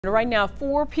Right now,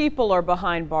 4 people are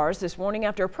behind bars this morning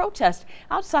after a protest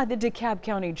outside the DeKalb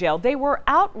County Jail. They were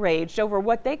outraged over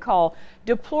what they call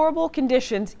deplorable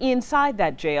conditions inside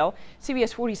that jail.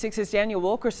 CBS 46's Daniel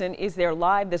Wilkerson is there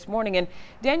live this morning. And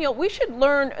Daniel, we should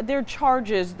learn their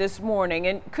charges this morning.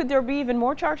 And could there be even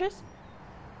more charges?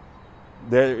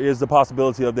 There is the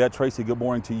possibility of that. Tracy, good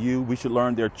morning to you. We should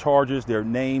learn their charges, their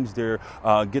names,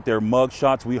 get their mug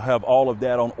shots. We have all of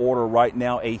that on order right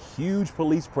now. A huge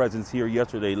police presence here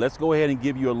yesterday. Let's go ahead and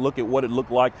give you a look at what it looked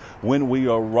like when we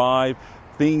arrived.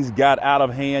 Things got out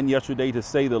of hand yesterday, to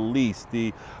say the least.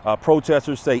 The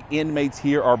protesters say inmates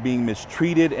here are being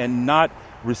mistreated and not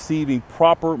receiving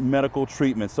proper medical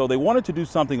treatment. So they wanted to do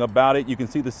something about it. You can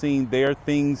see the scene there.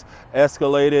 Things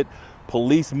escalated.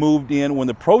 Police moved in when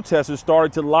the protesters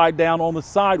started to lie down on the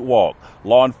sidewalk.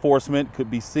 Law enforcement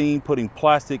could be seen putting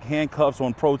plastic handcuffs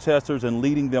on protesters and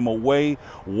leading them away.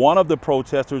 One of the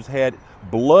protesters had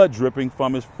blood dripping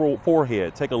from his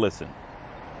forehead. Take a listen.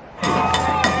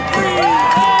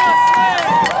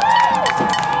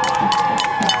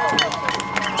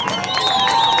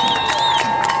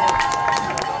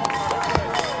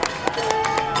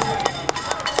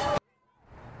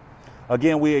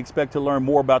 Again, we expect to learn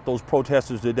more about those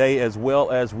protesters today, as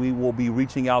well as we will be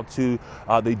reaching out to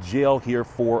the jail here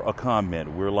for a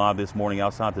comment. We're live this morning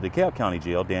outside the DeKalb County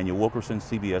Jail. Daniel Wilkerson,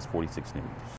 CBS 46 News.